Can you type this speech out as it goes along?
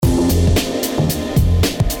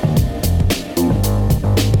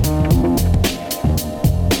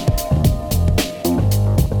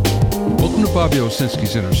Bobby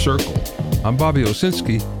Owsinski's Inner Circle. I'm Bobby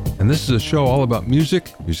Owsinski, and this is a show all about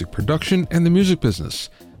music, music production, and the music business.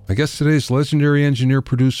 My guest today is legendary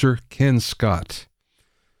engineer-producer Ken Scott.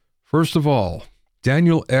 First of all,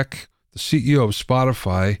 Daniel Ek, the CEO of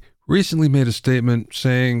Spotify, recently made a statement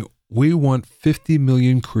saying, "We want 50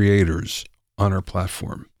 million creators on our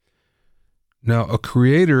platform." Now, a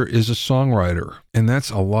creator is a songwriter, and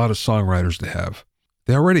that's a lot of songwriters to have.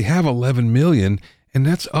 They already have 11 million, and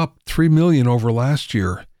that's up 3 million over last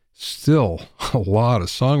year. Still, a lot of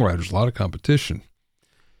songwriters, a lot of competition.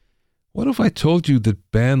 What if I told you that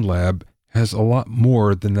BandLab has a lot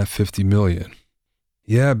more than that 50 million?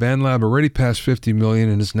 Yeah, BandLab already passed 50 million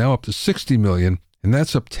and is now up to 60 million, and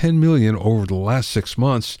that's up 10 million over the last 6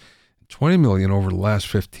 months, 20 million over the last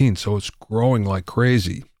 15, so it's growing like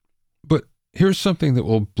crazy. But here's something that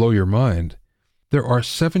will blow your mind. There are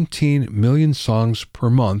 17 million songs per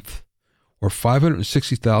month, or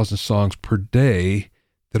 560,000 songs per day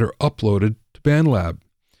that are uploaded to BandLab.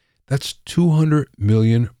 That's 200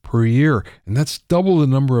 million per year, and that's double the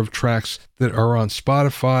number of tracks that are on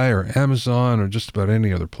Spotify or Amazon or just about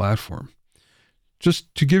any other platform.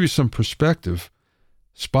 Just to give you some perspective,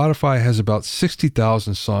 Spotify has about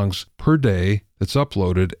 60,000 songs per day that's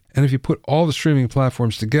uploaded, and if you put all the streaming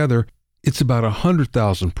platforms together, it's about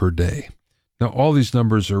 100,000 per day. Now, all these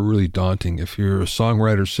numbers are really daunting if you're a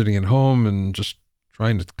songwriter sitting at home and just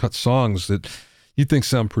trying to cut songs that you think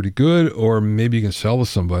sound pretty good, or maybe you can sell to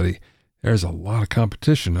somebody. There's a lot of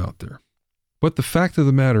competition out there. But the fact of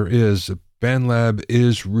the matter is that BandLab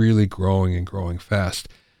is really growing and growing fast.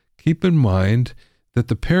 Keep in mind that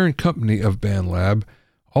the parent company of BandLab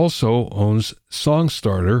also owns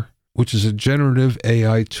SongStarter, which is a generative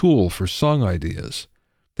AI tool for song ideas.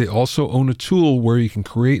 They also own a tool where you can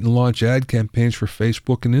create and launch ad campaigns for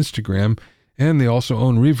Facebook and Instagram, and they also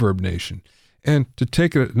own ReverbNation. And to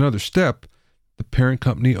take it another step, the parent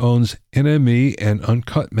company owns NME and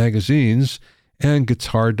Uncut magazines and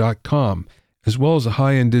Guitar.com, as well as a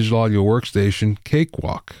high-end digital audio workstation,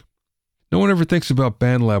 Cakewalk. No one ever thinks about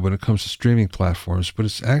BandLab when it comes to streaming platforms, but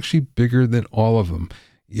it's actually bigger than all of them.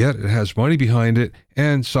 Yet it has money behind it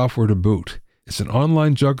and software to boot. It's an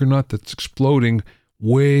online juggernaut that's exploding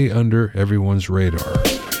way under everyone's radar.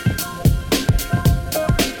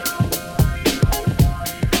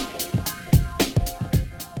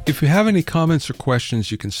 If you have any comments or questions,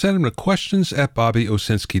 you can send them to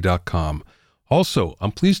questions@bobbyowsinski.com. Also,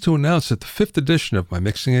 I'm pleased to announce that the 5th edition of my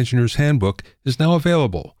Mixing Engineer's Handbook is now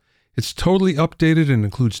available. It's totally updated and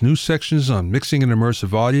includes new sections on mixing and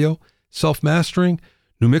immersive audio, self-mastering,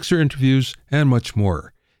 new mixer interviews, and much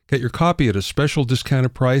more. Get your copy at a special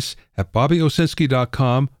discounted price at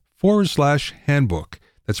bobbyowsinski.com/handbook.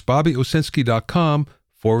 That's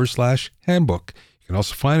bobbyowsinski.com/handbook. You can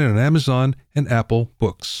also find it on Amazon and Apple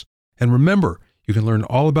Books. And remember, you can learn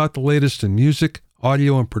all about the latest in music,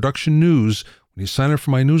 audio, and production news when you sign up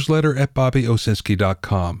for my newsletter at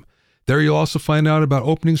bobbyowsinski.com. There you'll also find out about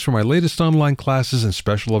openings for my latest online classes and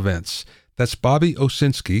special events. That's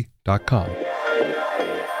bobbyowsinski.com.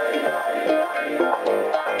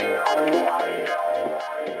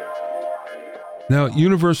 Now,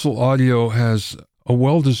 Universal Audio has a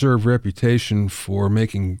well-deserved reputation for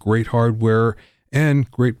making great hardware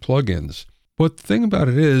and great plugins. But the thing about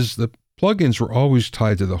it is the plugins were always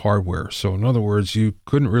tied to the hardware. So in other words, you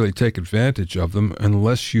couldn't really take advantage of them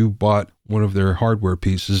unless you bought one of their hardware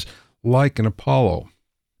pieces like an Apollo.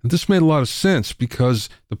 And this made a lot of sense because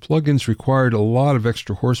the plugins required a lot of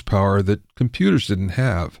extra horsepower that computers didn't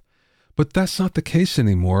have. But that's not the case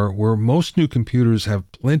anymore, where most new computers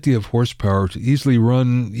have plenty of horsepower to easily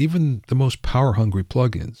run even the most power-hungry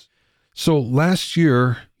plugins. So last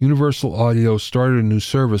year, Universal Audio started a new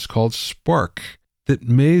service called Spark that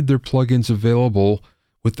made their plugins available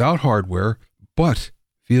without hardware, but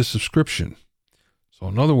via subscription. So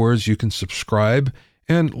in other words, you can subscribe,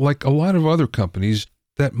 and like a lot of other companies,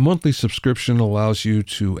 that monthly subscription allows you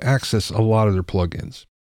to access a lot of their plugins.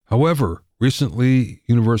 However, recently,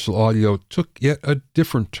 Universal Audio took yet a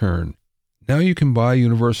different turn. Now you can buy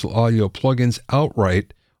Universal Audio plugins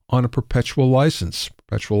outright on a perpetual license.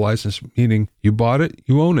 Perpetual license meaning you bought it,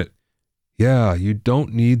 you own it. Yeah, you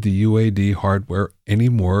don't need the UAD hardware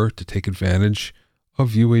anymore to take advantage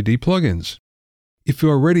of UAD plugins. If you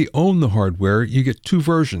already own the hardware, you get 2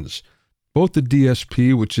 versions, both the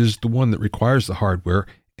DSP, which is the one that requires the hardware,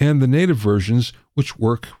 and the native versions, which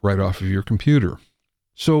work right off of your computer.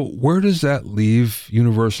 So where does that leave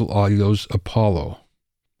Universal Audio's Apollo?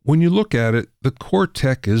 When you look at it, the core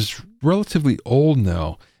tech is relatively old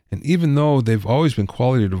now, and even though they've always been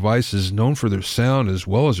quality devices known for their sound as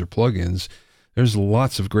well as their plugins, there's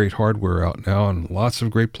lots of great hardware out now and lots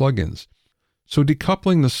of great plugins. So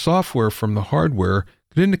decoupling the software from the hardware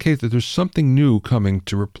could indicate that there's something new coming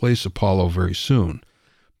to replace Apollo very soon.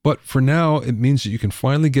 But for now, it means that you can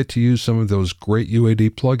finally get to use some of those great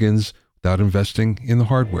UAD plugins without investing in the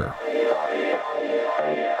hardware.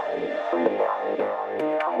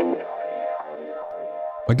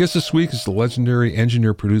 My guest this week is the legendary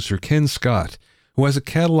engineer-producer Ken Scott, who has a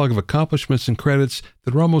catalog of accomplishments and credits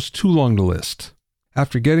that are almost too long to list.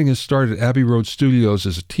 After getting his start at Abbey Road Studios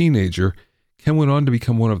as a teenager, Ken went on to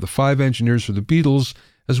become one of the 5 engineers for the Beatles,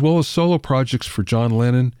 as well as solo projects for John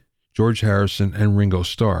Lennon, George Harrison, and Ringo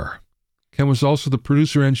Starr. Ken was also the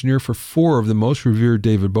producer-engineer for 4 of the most revered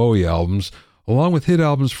David Bowie albums, along with hit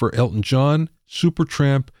albums for Elton John,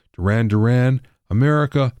 Supertramp, Duran Duran,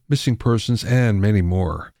 America, Missing Persons, and many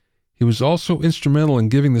more. He was also instrumental in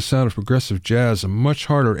giving the sound of progressive jazz a much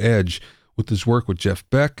harder edge with his work with Jeff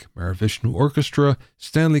Beck, Mahavishnu Orchestra,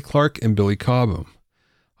 Stanley Clarke, and Billy Cobham.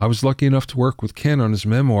 I was lucky enough to work with Ken on his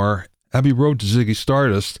memoir, Abbey Road to Ziggy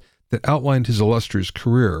Stardust, that outlined his illustrious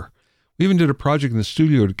career. We even did a project in the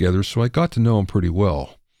studio together, so I got to know him pretty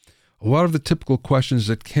well. A lot of the typical questions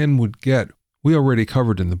that Ken would get we already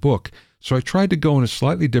covered in the book, so I tried to go in a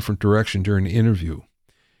slightly different direction during the interview.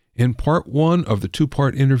 In part 1 of the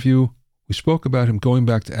 2-part interview, we spoke about him going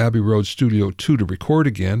back to Abbey Road Studio 2 to record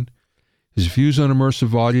again, his views on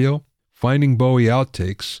immersive audio, finding Bowie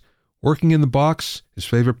outtakes, working in the box, his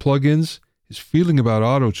favorite plugins, his feeling about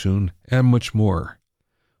Auto-Tune, and much more.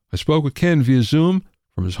 I spoke with Ken via Zoom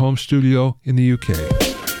from his home studio in the UK.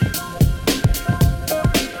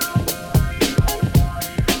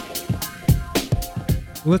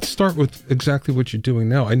 Let's start with exactly what you're doing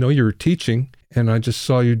now. I know you're teaching, and I just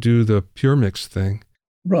saw you do the Pure Mix thing.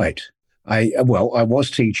 Right. I was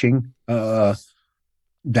teaching.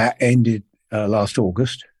 That ended last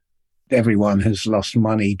August. Everyone has lost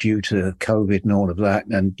money due to COVID and all of that,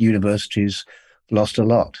 and universities lost a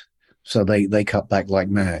lot. So they cut back like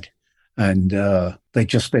mad. And they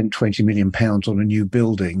just spent £20 million on a new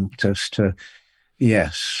building so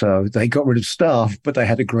they got rid of staff, but they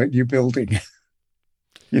had a great new building.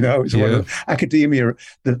 It's one of academia.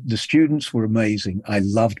 The students were amazing. I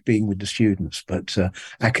loved being with the students, but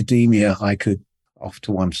academia I could off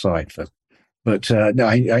to one side for. But no,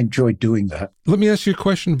 I enjoyed doing that. Let me ask you a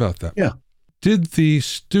question about that. Yeah. Did the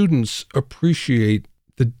students appreciate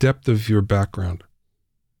the depth of your background?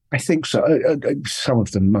 I think so. Some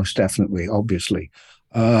of them, most definitely, obviously.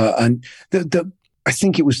 And I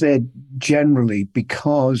think it was there generally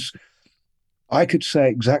because I could say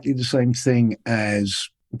exactly the same thing as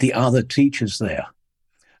the other teachers there.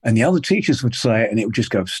 And the other teachers would say it, and it would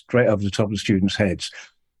just go straight over the top of the students' heads.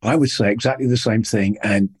 I would say exactly the same thing,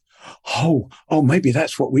 and oh, maybe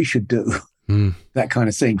that's what we should do, that kind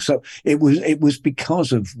of thing. So it was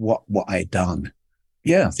because of what I had done.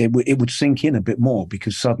 Yeah, it would sink in a bit more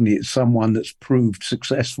because suddenly it's someone that's proved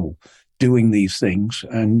successful doing these things,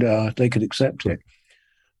 and they could accept it.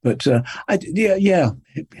 But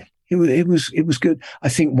it was good. I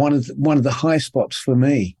think one of the high spots for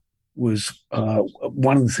me was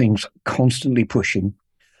one of the things constantly pushing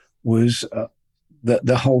was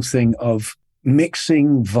the whole thing of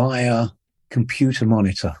mixing via computer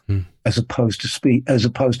monitor as opposed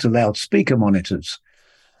to loudspeaker monitors,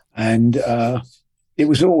 and it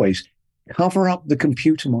was always cover up the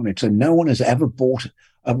computer monitor. No one has ever bought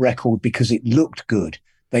a record because it looked good.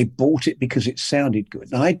 They bought it because it sounded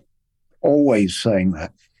good. And I always saying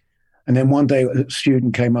that. And then one day a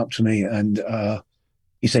student came up to me and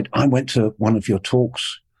he said, I went to one of your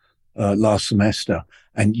talks last semester,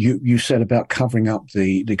 and you said about covering up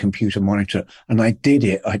the computer monitor, and I did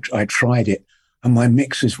it. I tried it, and my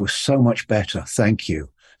mixes were so much better. Thank you.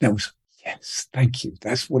 That was, yes, thank you.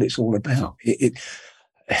 That's what it's all about.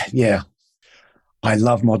 Yeah. I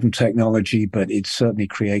love modern technology, but it's certainly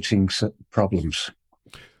creating problems.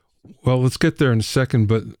 Well, let's get there in a second,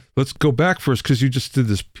 but let's go back first because you just did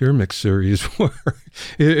this Pure Mix series where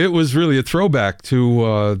it was really a throwback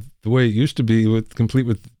to the way it used to be, complete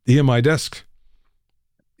with EMI Desk.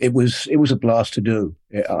 It was a blast to do.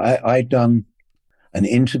 I'd done an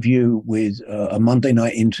interview with a Monday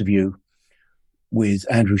night interview with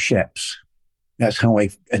Andrew Sheps. That's how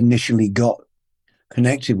I initially got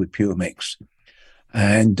connected with Pure Mix.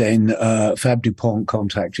 And then Fab Dupont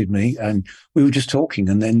contacted me, and we were just talking.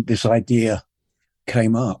 And then this idea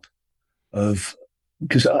came up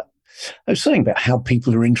because I was saying about how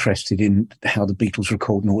people are interested in how the Beatles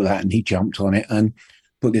record and all that. And he jumped on it and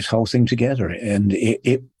put this whole thing together. And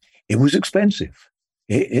it was expensive.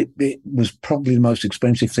 It was probably the most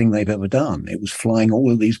expensive thing they've ever done. It was flying all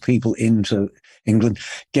of these people into England,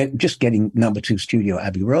 just getting number 2 studio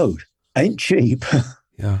Abbey Road. Ain't cheap.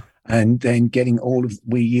 Yeah. and then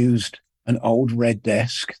we used an old red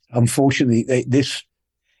desk. Unfortunately,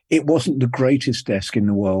 it wasn't the greatest desk in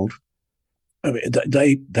the world. I mean,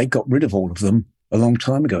 they got rid of all of them a long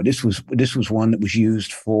time ago. This was one that was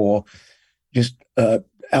used for just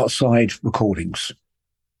outside recordings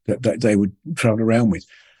that they would travel around with,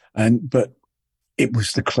 but it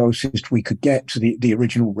was the closest we could get to the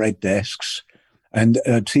original red desks, and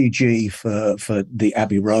TG for the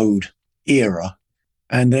Abbey Road era,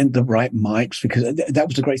 and then the right mics, because that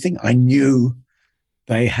was the great thing. I knew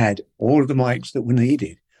they had all of the mics that were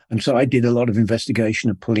needed. And so I did a lot of investigation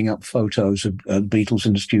of pulling up photos of Beatles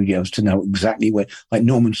in the studios to know exactly where, like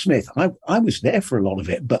Norman Smith. I was there for a lot of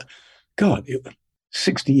it, but God,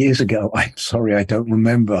 60 years ago, I'm sorry, I don't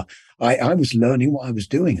remember. I was learning what I was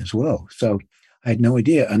doing as well. So I had no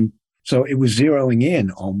idea. And so it was zeroing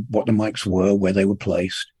in on what the mics were, where they were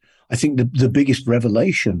placed. I think the biggest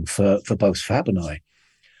revelation for both Fab and I,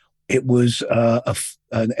 it was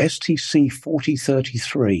an STC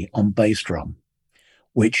 4033 on bass drum,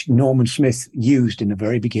 which Norman Smith used in the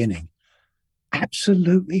very beginning.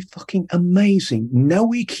 Absolutely fucking amazing. No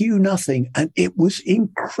EQ, nothing. And it was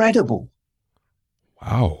incredible.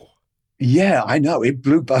 Wow. Yeah, I know. It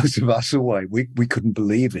blew both of us away. We couldn't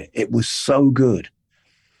believe it. It was so good.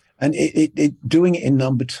 And it doing it in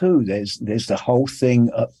number 2, there's the whole thing.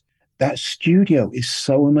 That studio is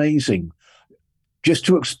so amazing. Just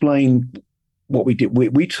to explain what we did,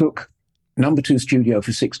 we took number 2 studio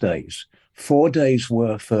for 6 days. 4 days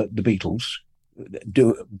were for the Beatles,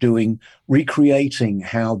 recreating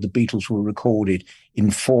how the Beatles were recorded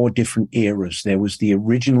in 4 different eras. There was the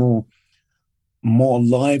original, more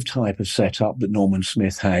live type of setup that Norman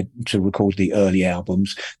Smith had to record the early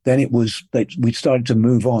albums. Then we started to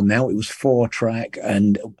move on. Now it was 4-track,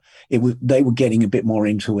 and they were getting a bit more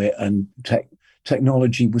into it, and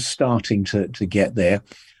technology was starting to get there.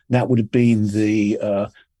 That would have been the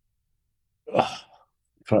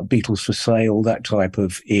Beatles for Sale, that type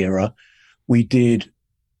of era. We did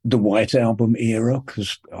the White Album era,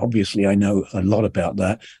 because obviously I know a lot about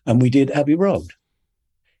that. And we did Abbey Road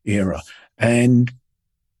era. And,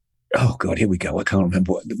 oh God, here we go. I can't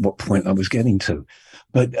remember what point I was getting to.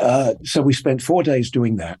 But so we spent 4 days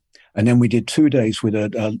doing that. And then we did 2 days with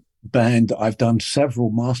a band that I've done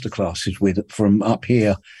several masterclasses with from up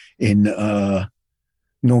here in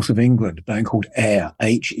north of England, a band called Air,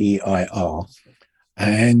 H-E-I-R.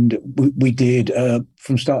 And we did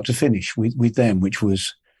from start to finish with them, which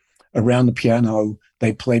was around the piano.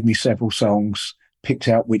 They played me several songs, picked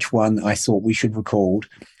out which one I thought we should record.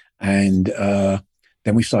 And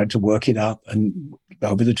then we started to work it up. And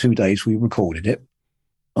over the 2 days, we recorded it.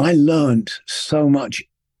 I learned so much.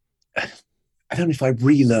 I don't know if I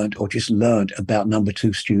relearned or just learned about number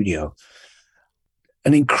 2 studio.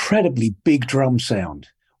 An incredibly big drum sound.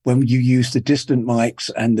 When you use the distant mics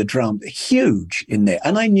and the drum, huge in there.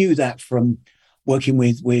 And I knew that from working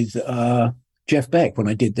with Jeff Beck when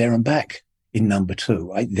I did There and Back in number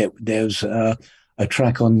 2. There's a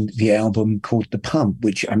track on the album called The Pump,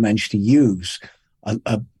 which I managed to use.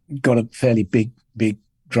 I got a fairly big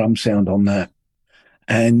drum sound on that.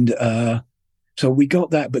 And so we got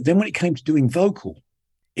that. But then when it came to doing vocal,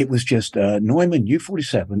 it was just Neumann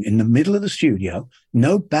U47 in the middle of the studio,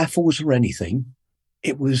 no baffles or anything.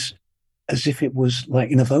 It was as if it was like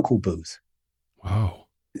in a vocal booth. Wow.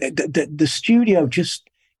 The studio just,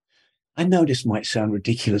 I know this might sound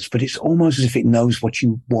ridiculous, but it's almost as if it knows what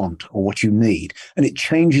you want or what you need, and it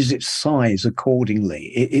changes its size accordingly.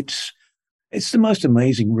 It's the most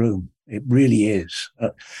amazing room. It really is.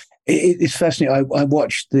 It's fascinating. I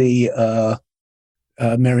watched the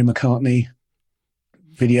Mary McCartney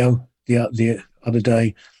video the other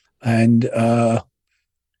day, and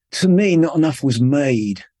to me, not enough was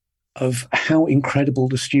made of how incredible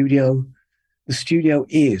the studio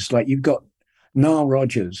is. Like, you've got Nile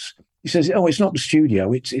Rodgers. He says, "Oh, it's not the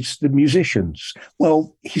studio; it's the musicians."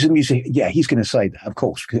 Well, he's a musician. Yeah, he's going to say that, of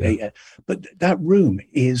course. Yeah. But that room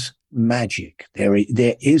is magic. There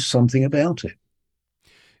is something about it.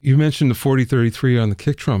 You mentioned the 4033 on the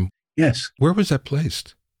kick drum. Yes. Where was that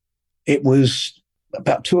placed? It was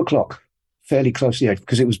about 2:00, fairly close to the edge,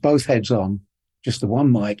 because it was both heads on. Just the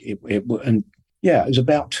one mic, and yeah, it was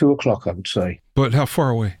about 2:00, I would say. But how far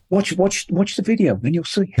away? Watch the video, then you'll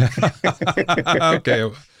see.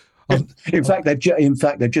 Okay. In fact,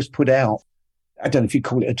 they've just put out, I don't know if you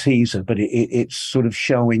call it a teaser, but it's sort of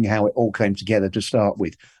showing how it all came together to start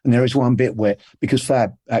with. And there is one bit where, because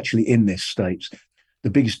Fab actually in this states, the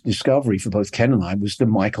biggest discovery for both Ken and I was the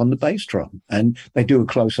mic on the bass drum. And they do a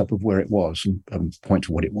close-up of where it was and point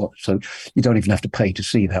to what it was. So you don't even have to pay to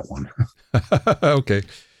see that one. Okay.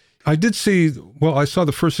 I did see, well, I saw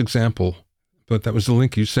the first example, but that was the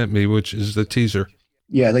link you sent me, which is the teaser.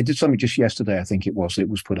 Yeah, they did something just yesterday, I think it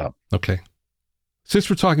was put up. Okay. Since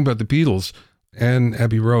we're talking about the Beatles and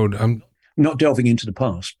Abbey Road, I'm not delving into the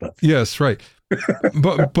past, but yes, right.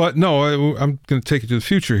 but no, I'm going to take it to the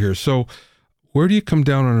future here. So where do you come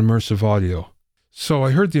down on immersive audio? So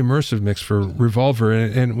I heard the immersive mix for Revolver,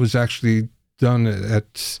 and it was actually done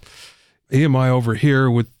at EMI over here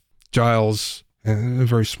with Giles and a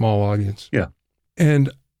very small audience. Yeah.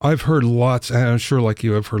 And I've heard lots, and I'm sure like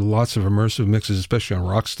you, I've heard lots of immersive mixes, especially on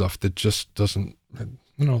rock stuff, that just doesn't,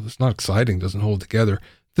 it's not exciting, doesn't hold together.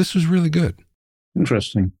 This was really good.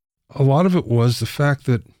 Interesting. A lot of it was the fact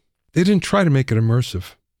that they didn't try to make it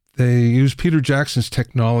immersive. They used Peter Jackson's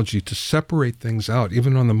technology to separate things out,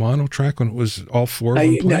 even on the mono track when it was all four of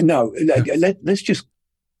them. Let's just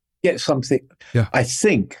get something. Yeah. I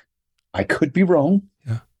think, I could be wrong,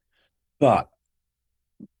 but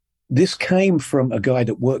this came from a guy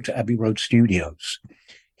that worked at Abbey Road Studios.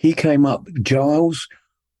 He came up, Giles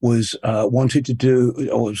was wanted to do,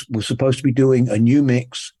 or was supposed to be doing a new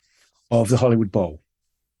mix of the Hollywood Bowl,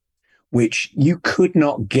 which you could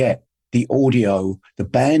not get the audio, the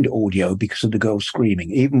band audio, because of the girls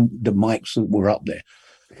screaming, even the mics that were up there.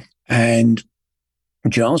 And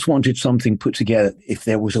Giles wanted something put together if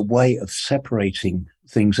there was a way of separating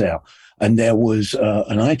things out. And there was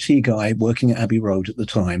an IT guy working at Abbey Road at the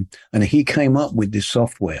time, and he came up with this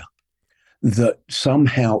software that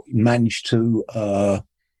somehow managed to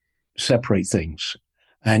separate things.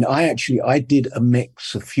 And I did a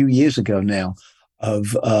mix a few years ago now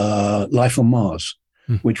of Life on Mars,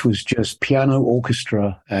 which was just piano,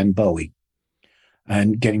 orchestra, and Bowie,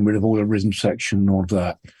 and getting rid of all the rhythm section and all of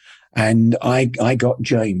that. And I got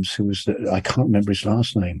James, who was, I can't remember his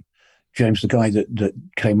last name, James, the guy that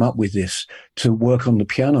came up with this, to work on the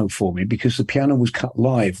piano for me, because the piano was cut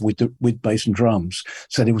live with bass and drums.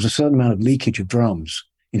 So there was a certain amount of leakage of drums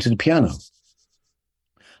into the piano.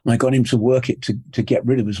 And I got him to work it to get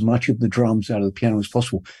rid of as much of the drums out of the piano as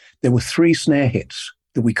possible. There were 3 snare hits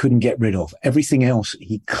that we couldn't get rid of. Everything else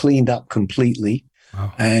he cleaned up completely.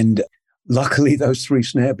 Wow. And luckily those 3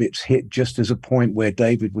 snare bits hit just as a point where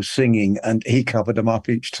David was singing, and he covered them up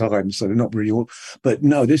each time. So they're not really all, but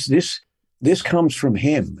no, this comes from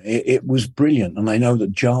him. It was brilliant. And I know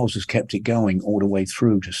that Giles has kept it going all the way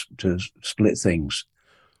through to split things.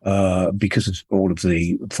 Because of all of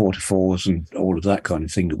the 4-4s and all of that kind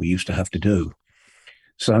of thing that we used to have to do.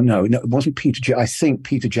 So no, it wasn't Peter. I think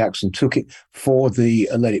Peter Jackson took it for the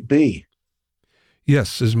Let It Be.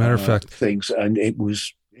 Yes, as a matter of fact, things, and it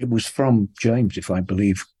was from James, if I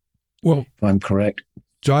believe. Well, if I'm correct,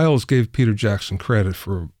 Giles gave Peter Jackson credit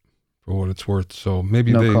for what it's worth. So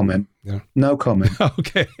maybe no comment. Yeah. No comment.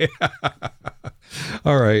 Okay.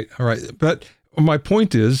 All right. But my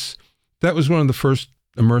point is that was one of the first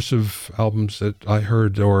immersive albums that I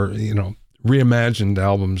heard, or reimagined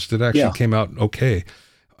albums that actually came out okay.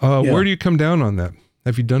 Where do you come down on that?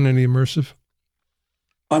 Have you done any immersive?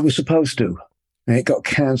 I was supposed to, and it got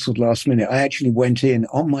cancelled last minute. I actually went in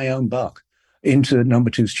on my own buck into Number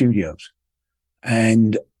 2 Studios,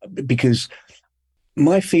 and because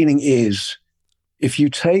my feeling is, if you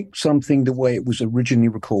take something the way it was originally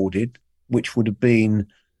recorded, which would have been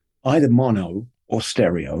either mono or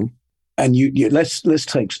stereo, and you let's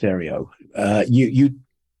take stereo.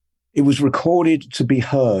 It was recorded to be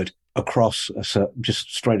heard across,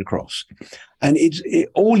 just straight across, and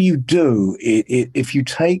all you do if you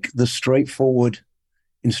take the straightforward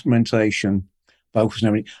instrumentation, vocals and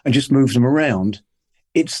everything, and just move them around,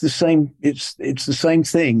 it's the same. It's the same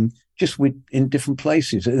thing, just in different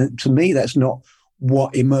places. And to me, that's not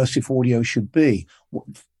what immersive audio should be.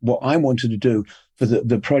 What I wanted to do for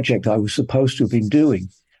the project I was supposed to have been doing.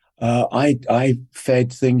 I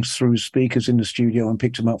fed things through speakers in the studio and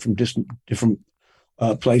picked them up from different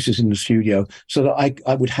places in the studio, so that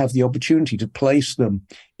I would have the opportunity to place them.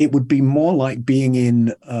 It would be more like being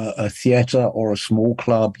in a theater or a small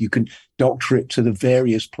club. You can doctor it to the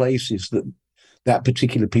various places that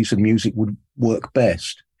particular piece of music would work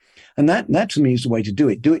best. And that to me is the way to do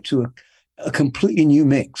it. Do it to a completely new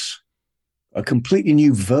mix, a completely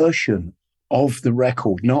new version of the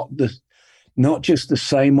record, not just the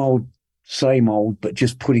same old, but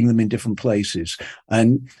just putting them in different places.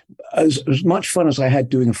 And as much fun as I had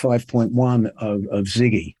doing a 5.1 of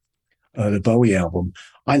Ziggy, the Bowie album,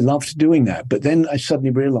 I loved doing that. But then I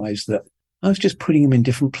suddenly realized that I was just putting them in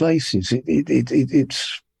different places.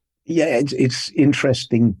 It's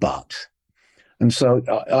interesting, and so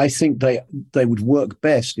I think they would work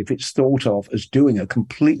best if it's thought of as doing a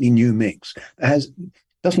completely new mix that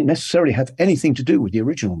doesn't necessarily have anything to do with the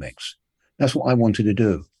original mix. That's what I wanted to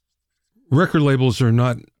do. record labels are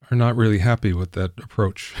not really happy with that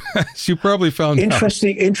approach. As you probably found out.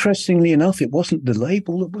 Interestingly enough, it wasn't the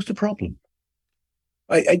label that was the problem.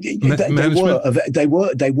 They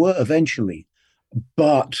were eventually,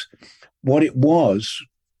 but what it was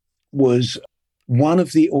one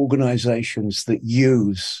of the organizations that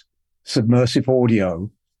use submersive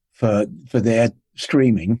audio for their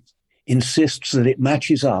streaming insists that it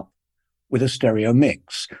matches up with a stereo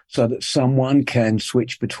mix so that someone can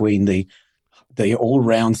switch between the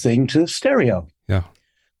all-round thing to stereo. Yeah.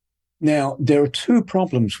 Now, there are two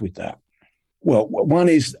problems with that. Well, one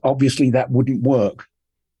is obviously that wouldn't work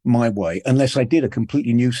my way unless I did a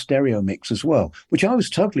completely new stereo mix as well, which I was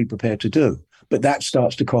totally prepared to do. But that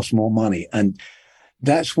starts to cost more money. And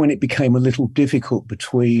that's when it became a little difficult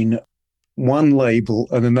between one label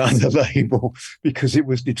and another label, because it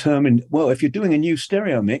was determined, well, if you're doing a new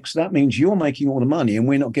stereo mix, that means you're making all the money and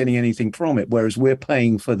we're not getting anything from it, whereas we're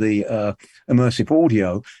paying for the immersive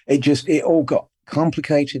audio. It all got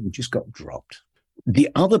complicated and just got dropped. The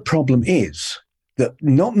other problem is that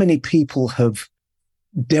not many people have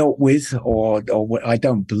dealt with, or what I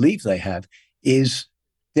don't believe they have, is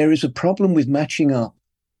there is a problem with matching up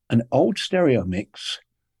an old stereo mix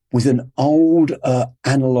with an old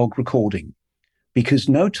analog recording, because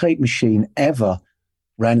no tape machine ever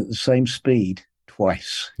ran at the same speed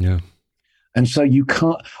twice. Yeah. And so you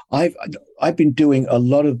can't, I've been doing a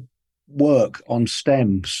lot of work on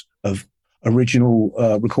stems of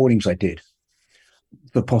original recordings I did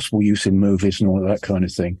for possible use in movies and all of that kind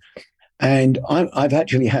of thing. And I've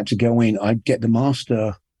actually had to go in, I get the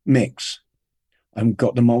master mix and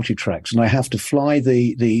got the multi-tracks, and I have to fly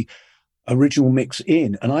the original mix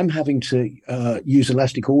in, and I'm having to use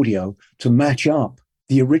Elastic Audio to match up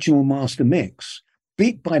the original master mix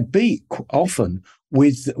beat by beat often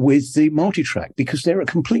with the multi-track, because they're at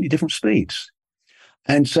completely different speeds.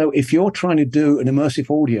 And so if you're trying to do an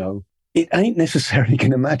immersive audio, it ain't necessarily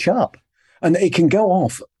going to match up. And it can go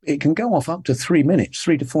off up to 3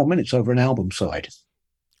 to 4 minutes over an album side.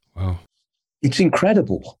 Wow. It's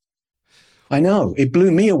incredible. I know. It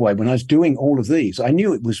blew me away when I was doing all of these. I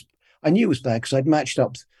knew it was bad because I'd matched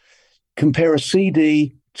up, compare a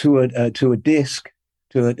CD to a disc,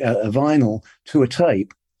 to a vinyl, to a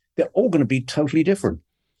tape. They're all going to be totally different.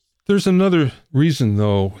 There's another reason,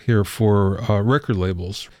 though, here for record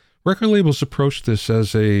labels. Record labels approach this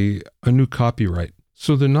as a new copyright.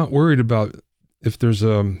 So they're not worried about if there's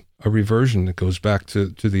a reversion that goes back to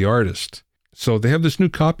the artist. So they have this new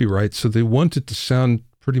copyright, so they want it to sound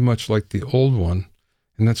pretty much like the old one.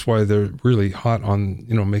 And that's why they're really hot on,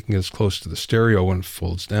 making it as close to the stereo when it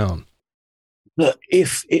folds down. Look,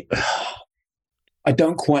 I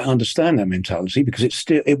don't quite understand that mentality, because you'd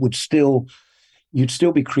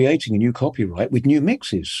still be creating a new copyright with new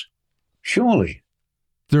mixes, surely.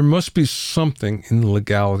 There must be something in the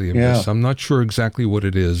legality of this. I'm not sure exactly what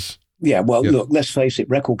it is. Yeah, well, Look, let's face it,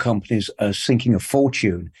 record companies are sinking a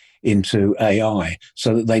fortune into AI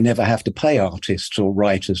so that they never have to pay artists or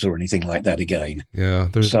writers or anything like that again. Yeah.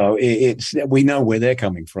 So we know where they're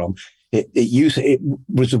coming from. It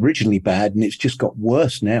was originally bad, and it's just got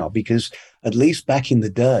worse now, because at least back in the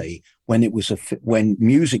day when when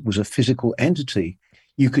music was a physical entity,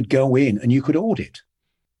 you could go in and you could audit.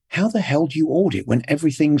 How the hell do you audit when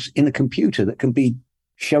everything's in a computer that can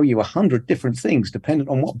show you 100 different things depending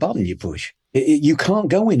on what button you push? You can't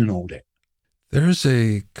go in and audit. There's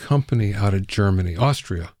a company out of Germany,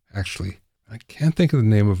 Austria, actually. I can't think of the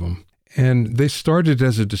name of them. And they started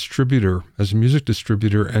as a music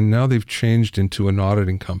distributor, and now they've changed into an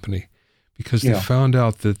auditing company, because they found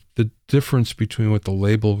out that the difference between what the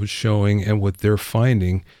label was showing and what they're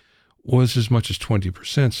finding was as much as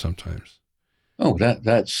 20% sometimes. Oh,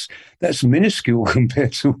 that's minuscule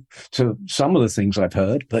compared to some of the things I've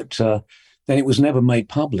heard, but then it was never made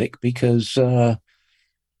public, because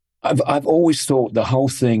I've always thought the whole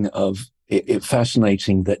thing of it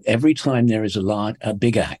fascinating that every time there is a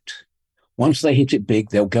big act, once they hit it big,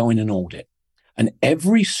 they'll go in and audit. And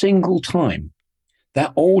every single time,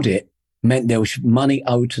 that audit meant there was money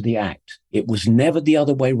owed to the act. It was never the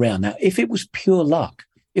other way around. Now, if it was pure luck,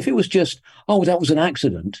 if it was just, that was an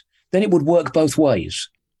accident, then it would work both ways.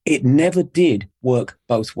 It never did work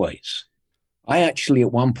both ways. I actually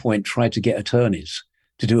at one point tried to get attorneys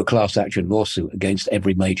to do a class action lawsuit against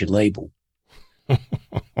every major label.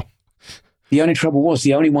 The only trouble was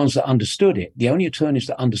the only ones that understood it, the only attorneys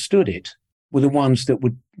that understood it were the ones that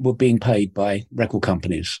were being paid by record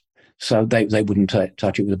companies. So they wouldn't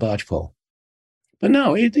touch it with a barge pole. But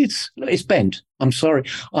no, it's bent. I'm sorry.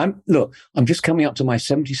 I'm just coming up to my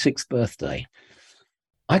 76th birthday.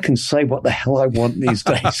 I can say what the hell I want these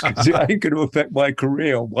days because it ain't going to affect my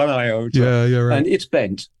career one iota. Yeah, right. And it's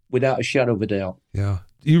bent without a shadow of a doubt. Yeah.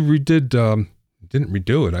 You didn't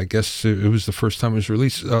redo it. I guess it was the first time it was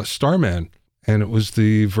released, Starman, and it was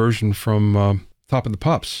the version from Top of the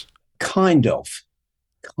Pops. Kind of.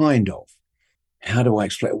 How do I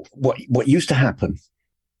explain? What used to happen,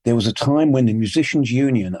 there was a time when the Musicians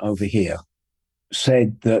Union over here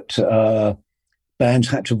said that bands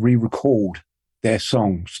had to re-record their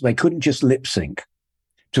songs. They couldn't just lip sync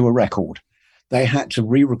to a record. They had to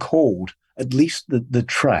re-record at least the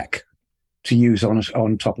track to use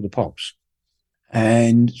on Top of the Pops.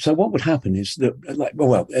 And so what would happen is that,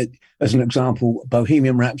 as an example,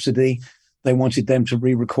 Bohemian Rhapsody, they wanted them to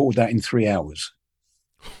re-record that in 3 hours.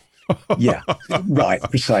 Yeah, right,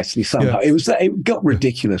 precisely. Somehow it got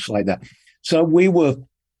ridiculous like that. So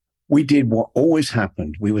we did what always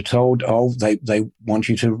happened. We were told, they want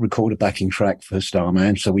you to record a backing track for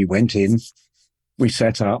Starman. So we went in, we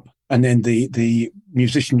set up, and then the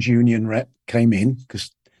Musicians Union rep came in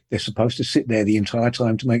because they're supposed to sit there the entire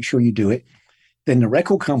time to make sure you do it. Then the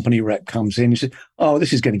record company rep comes in and says, "Oh,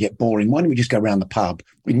 this is going to get boring. Why don't we just go around the pub?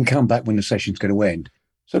 We can come back when the session's going to end."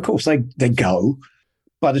 So of course they go.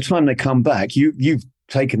 By the time they come back, you've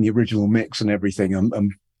taken the original mix and everything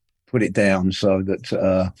and put it down so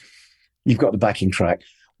that you've got the backing track.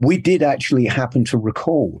 We did actually happen to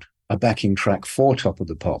record a backing track for Top of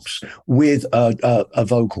the Pops with a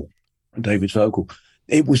vocal, David's vocal.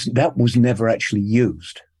 That was never actually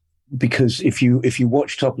used. Because if you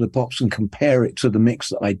watch Top of the Pops and compare it to the mix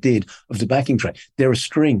that I did of the backing track, there are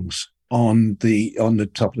strings on the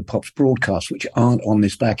Top of the Pops broadcast which aren't on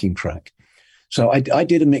this backing track. So I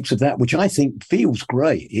did a mix of that, which I think feels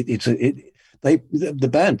great. The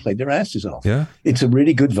band played their asses off. Yeah, it's a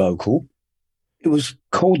really good vocal. It was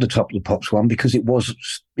called the Top of the Pops one because it was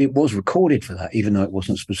recorded for that, even though it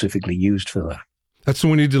wasn't specifically used for that. That's the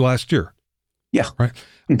one you did last year. Yeah. Right.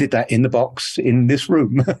 And did that in the box in this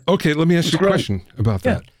room. Okay, let me ask you a question about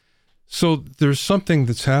that. Yeah. So there's something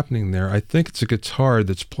that's happening there. I think it's a guitar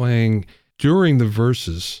that's playing during the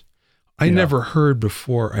verses. I never heard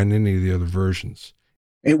before on any of the other versions.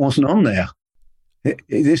 It wasn't on there.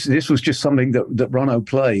 This was just something that Ronno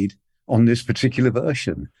played on this particular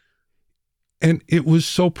version. And it was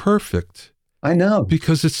so perfect. I know.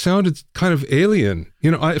 Because it sounded kind of alien.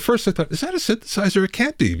 At first I thought, is that a synthesizer? It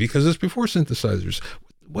can't be because it's before synthesizers.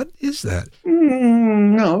 What is that?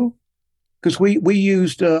 No, because we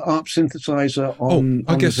used ARP synthesizer on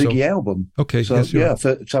the Ziggy album. Okay, so yes,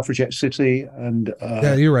 for Suffragette City and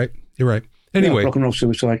yeah, you're right. Anyway, Rock and Roll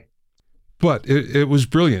Suicide. But it was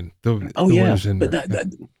brilliant.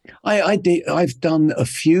 I've done a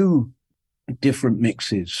few different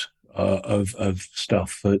mixes of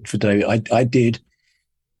stuff for David. I did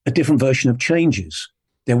a different version of Changes.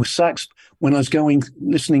 There was sax when I was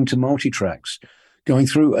listening to multi-tracks, going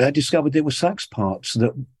through. I discovered there were sax parts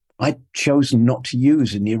that I'd chosen not to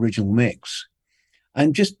use in the original mix,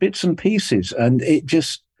 and just bits and pieces. And it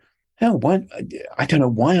just why I don't know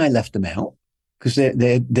why I left them out because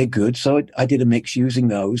they're good. So I did a mix using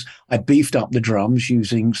those. I beefed up the drums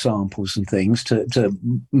using samples and things to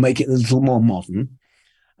make it a little more modern.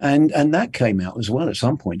 And that came out as well at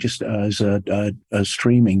some point, just as a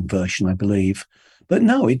streaming version, I believe. But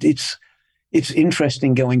no, it's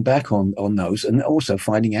interesting going back on those and also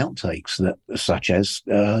finding outtakes such as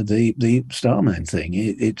the Starman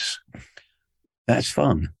thing. That's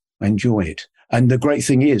fun. I enjoy it. And the great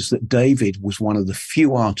thing is that David was one of the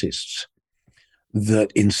few artists that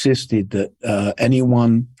insisted that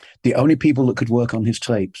the only people that could work on his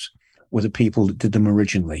tapes were the people that did them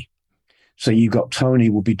originally. So you got Tony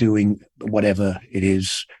will be doing whatever it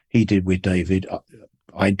is he did with David.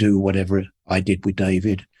 I do whatever I did with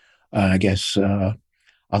David. I guess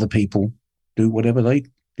other people do whatever they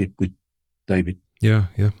did with David. Yeah.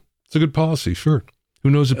 It's a good policy, sure. Who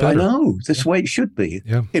knows it better? I know. That's the way it should be,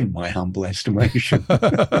 in my humble estimation.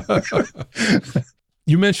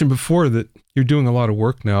 You mentioned before that you're doing a lot of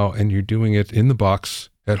work now and you're doing it in the box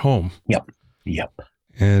at home. Yep.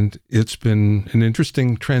 And it's been an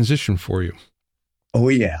interesting transition for you. Oh,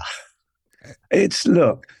 yeah.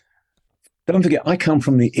 Look, don't forget, I come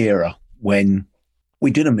from the era when we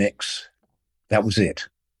did a mix. That was it.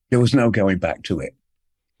 There was no going back to it.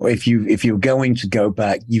 Or if you're going to go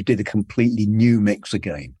back, you did a completely new mix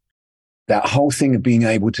again. That whole thing of being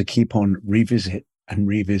able to keep on revisit and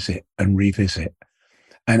revisit and revisit.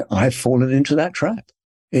 And I've fallen into that trap.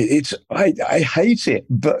 I hate it,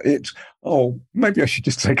 but maybe I should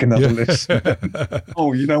just take another listen.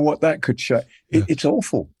 Oh, you know what? That could show. It's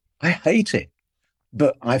awful. I hate it.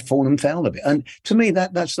 but I've fallen foul of it. And to me,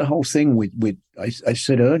 that's the whole thing with I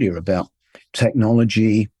said earlier about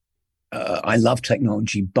technology. I love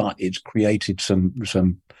technology, but it's created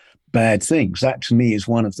some bad things. That to me is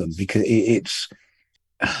one of them, because it's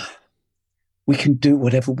we can do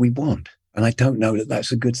whatever we want, and I don't know that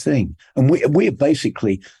that's a good thing. And we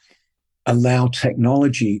basically allow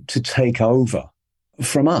technology to take over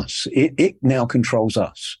from us. It now controls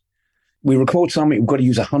us. We record something, we've got to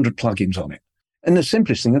use 100 plugins on it. And the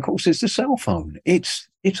simplest thing, of course, is the cell phone. It's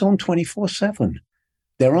on 24/7.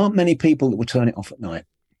 There aren't many people that will turn it off at night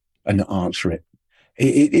and answer it.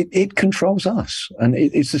 It controls us. And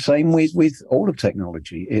it's the same with all of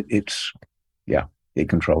technology. It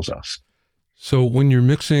controls us. So when you're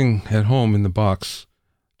mixing at home in the box,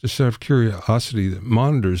 just out of curiosity, the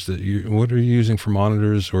monitors what are you using for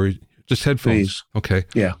monitors, or just headphones? These. Okay.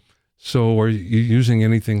 Yeah. So are you using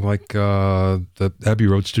anything like the Abbey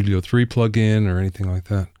Road Studio 3 plugin or anything like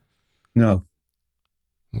that? No.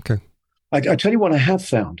 Okay. I tell you what I have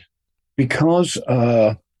found, because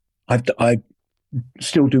I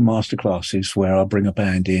still do master classes where I'll bring a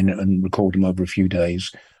band in and record them over a few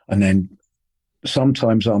days. And then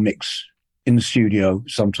sometimes I'll mix in the studio.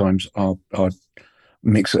 Sometimes I'll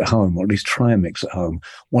mix at home, or at least try and mix at home.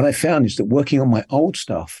 What I found is that working on my old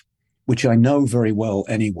stuff, which I know very well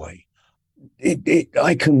anyway,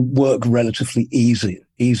 I can work relatively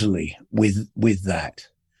easily with that.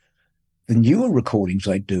 The newer recordings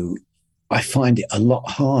I do, I find it a lot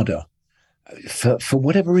harder for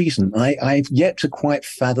whatever reason. I've yet to quite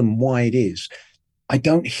fathom why it is. I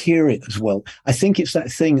don't hear it as well. I think it's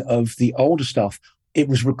that thing of the older stuff. It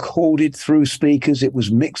was recorded through speakers. It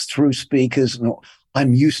was mixed through speakers. And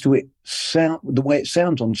I'm used to the way it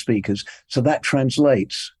sounds on speakers. So that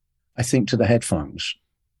translates, I think, to the headphones.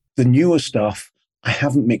 The newer stuff, I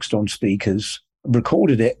haven't mixed on speakers,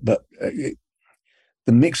 recorded it, but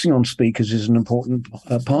the mixing on speakers is an important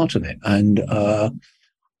part of it. And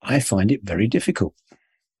I find it very difficult.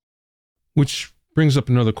 Which brings up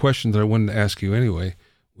another question that I wanted to ask you anyway,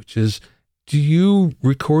 which is, do you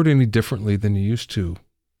record any differently than you used to?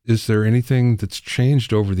 Is there anything that's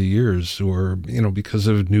changed over the years, or, because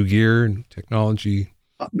of new gear and technology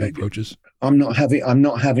approaches? I'm not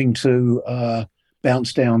having to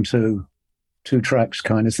bounce down to 2 tracks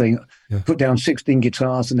kind of thing. Yeah. Put down 16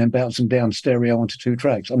 guitars and then bounce them down stereo onto 2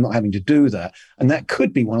 tracks. I'm not having to do that. And that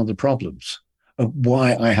could be one of the problems of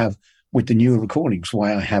why I have, with the newer recordings,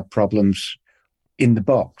 why I have problems in the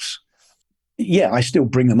box. Yeah, I still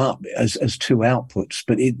bring them up as 2 outputs,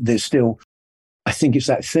 but there's still, I think it's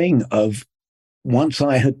that thing of, once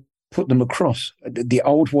I had put them across the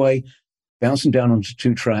old way, bouncing down onto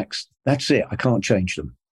 2 tracks, that's it. I can't change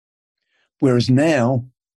them. Whereas now,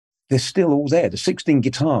 they're still all there. The 16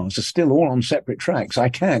 guitars are still all on separate tracks. I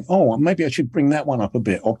can't, maybe I should bring that one up a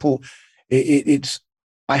bit, or pull.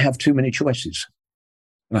 I have too many choices.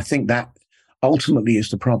 And I think that ultimately is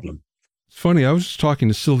the problem. It's funny, I was just talking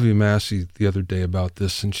to Sylvia Massey the other day about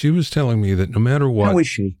this, and she was telling me that no matter what... How is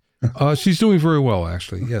she? She's doing very well,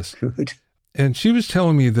 actually, yes. Good. And she was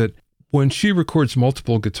telling me that when she records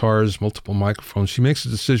multiple guitars, multiple microphones, she makes a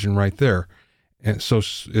decision right there. And so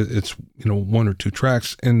it's 1 or 2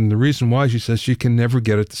 tracks. And the reason why, she says, she can never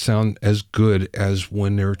get it to sound as good as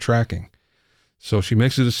when they're tracking. So she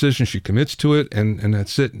makes a decision, she commits to it, and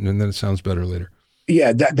that's it. And then it sounds better later.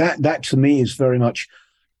 Yeah, that to me is very much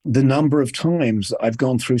the number of times that I've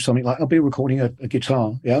gone through something like, I'll be recording a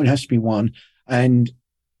guitar. Yeah, it has to be one. And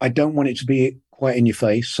I don't want it to be quite in your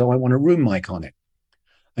face. So I want a room mic on it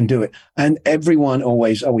and do it. And everyone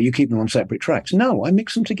always, you keep them on separate tracks. No, I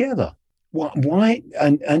mix them together. Why?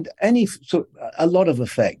 And any sort, a lot of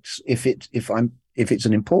effects. If it's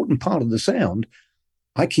an important part of the sound,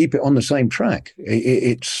 I keep it on the same track.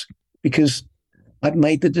 It's because I've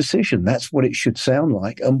made the decision. That's what it should sound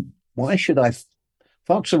like. And why should I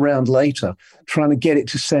fucks around later trying to get it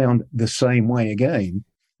to sound the same way again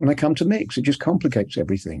when I come to mix? It just complicates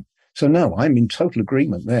everything. So no, I'm in total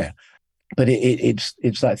agreement there. But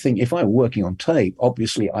it's that thing. If I were working on tape,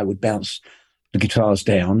 obviously I would bounce the guitars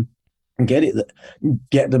down and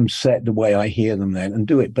get them set the way I hear them then and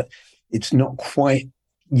do it. But it's not quite,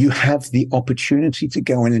 you have the opportunity to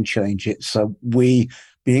go in and change it. So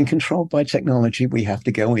being controlled by technology, we have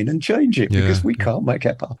to go in and change it because we can't make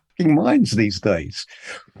up our fucking minds these days.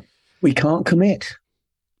 We can't commit.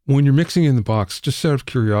 When you're mixing in the box, just out of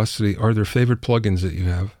curiosity, are there favorite plugins that you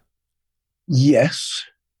have? Yes.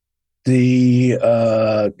 The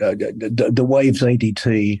Waves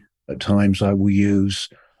ADT at times I will use.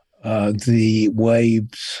 The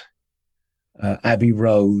Waves Abbey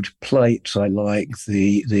Road plates. I like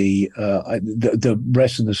the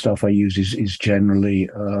rest of the stuff I use is generally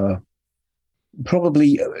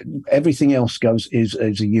probably everything else is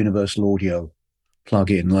a Universal Audio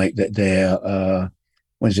plug-in, like that.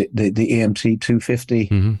 What is it? The EMT 250.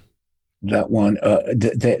 Mm-hmm. That one.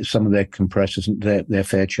 Some of their compressors, they're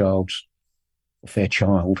Fairchild.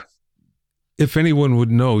 If anyone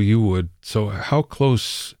would know, you would. So how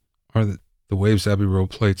close are the Waves Abbey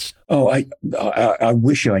Road plates? Oh, I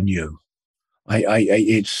wish I knew.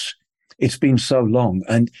 It's been so long,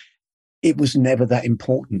 and it was never that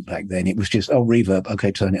important back then. It was just, reverb,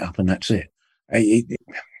 okay, turn it up, and that's it.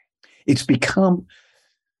 It's become,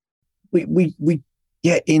 we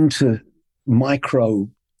get into micro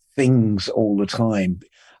things all the time.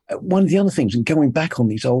 One of the other things, and going back on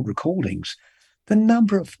these old recordings, the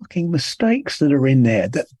number of fucking mistakes that are in there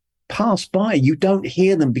that pass by, you don't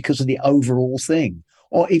hear them because of the overall thing.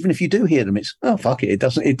 Or even if you do hear them, it's, oh, fuck it, it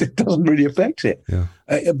doesn't really affect it. Yeah.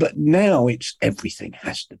 But now it's everything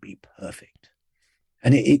has to be perfect.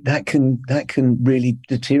 And that can really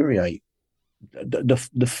deteriorate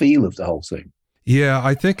the feel of the whole thing. Yeah,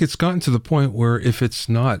 I think it's gotten to the point where if it's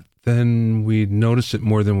not, then we notice it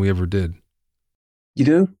more than we ever did. You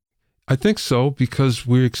do? I think so, because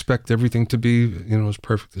we expect everything to be, as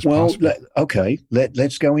perfect as possible.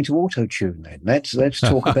 Let's go into auto-tune then. Let's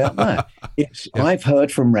talk about that. Yeah. I've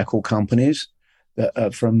heard from record companies,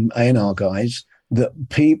 from A&R guys, that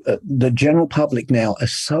the general public now are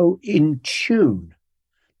so in tune.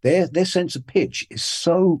 Their sense of pitch is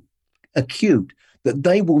so acute that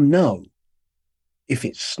they will know if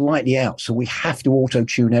it's slightly out. So we have to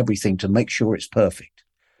auto-tune everything to make sure it's perfect.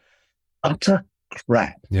 Utter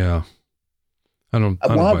crap. Yeah. Why is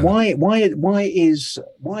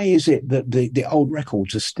it that the old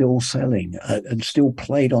records are still selling and still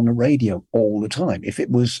played on the radio all the time? If it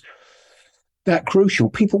was that crucial,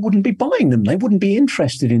 people wouldn't be buying them. They wouldn't be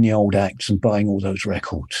interested in the old acts and buying all those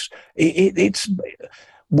records.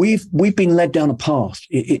 We've been led down a path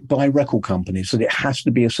by record companies that it has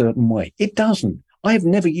to be a certain way. It doesn't. I have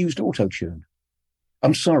never used auto-tune.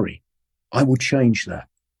 I'm sorry. I would change that.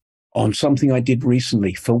 On something I did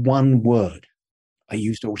recently, for one word, I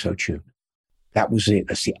used auto-tune. That was it.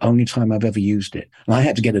 That's the only time I've ever used it. And I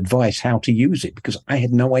had to get advice how to use it because I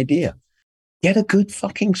had no idea. Get a good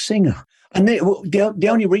fucking singer. And the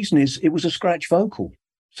only reason is it was a scratch vocal.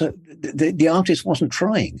 So the artist wasn't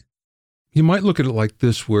trying. You might look at it like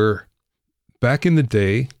this, where back in the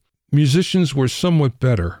day, musicians were somewhat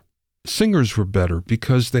better. Singers were better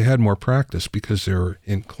because they had more practice, because they were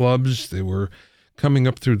in clubs. They were coming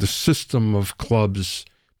up through the system of clubs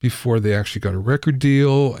before they actually got a record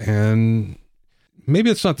deal. And maybe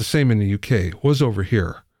it's not the same in the UK. It was over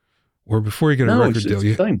here, where before you get a record deal,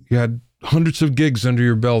 you had hundreds of gigs under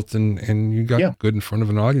your belt and you got good in front of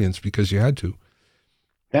an audience because you had to.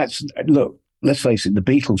 Look, let's face it, the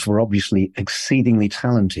Beatles were obviously exceedingly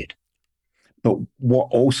talented. But what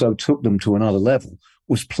also took them to another level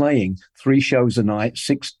was playing 3 shows a night,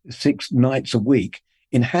 six nights a week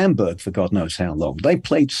in Hamburg for God knows how long. They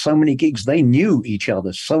played so many gigs. They knew each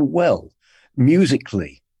other so well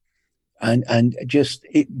musically. And just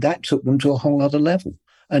that took them to a whole other level.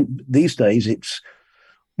 And these days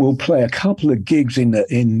we'll play a couple of gigs in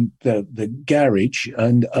the garage,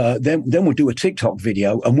 and then we'll do a TikTok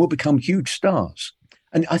video and we'll become huge stars.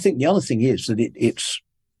 And I think the other thing is that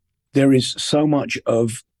there is so much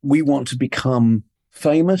of, we want to become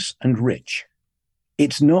famous and rich.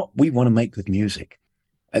 It's not, we want to make good music.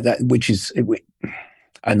 Which is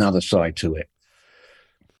another side to it.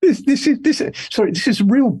 This is a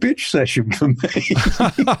real bitch session for me.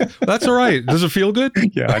 That's all right. Does it feel good?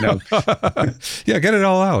 Yeah, I know. Yeah, get it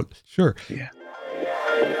all out. Sure. Yeah.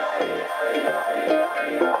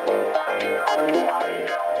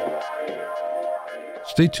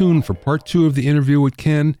 Stay tuned for part 2 of the interview with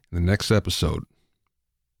Ken in the next episode.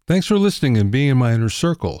 Thanks for listening and being in my inner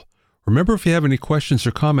circle. Remember, if you have any questions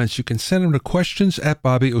or comments, you can send them to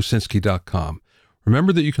questions@BobbyOwsinski.com.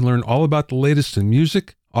 Remember that you can learn all about the latest in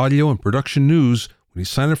music, audio, and production news when you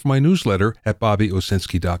sign up for my newsletter at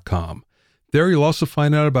BobbyOwsinski.com. There you'll also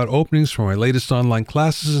find out about openings for my latest online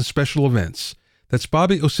classes and special events. That's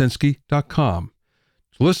BobbyOwsinski.com.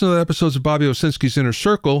 To listen to the episodes of Bobby Owsinski's Inner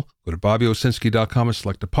Circle, go to BobbyOwsinski.com and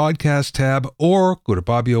select the podcast tab, or go to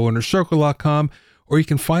BobbyOwinnerCircle.com, or you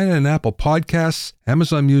can find it on Apple Podcasts,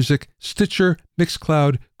 Amazon Music, Stitcher,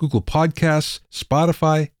 Mixcloud, Google Podcasts,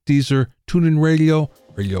 Spotify, Deezer, TuneIn Radio,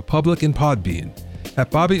 Radio Public, and Podbean.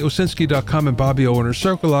 At BobbyOwsinski.com and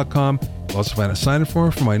BobbyOwinnerCircle.com, you'll also find a sign-up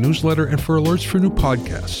form for my newsletter and for alerts for new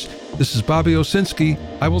podcasts. This is Bobby Owsinski.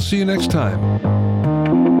 I will see you next time.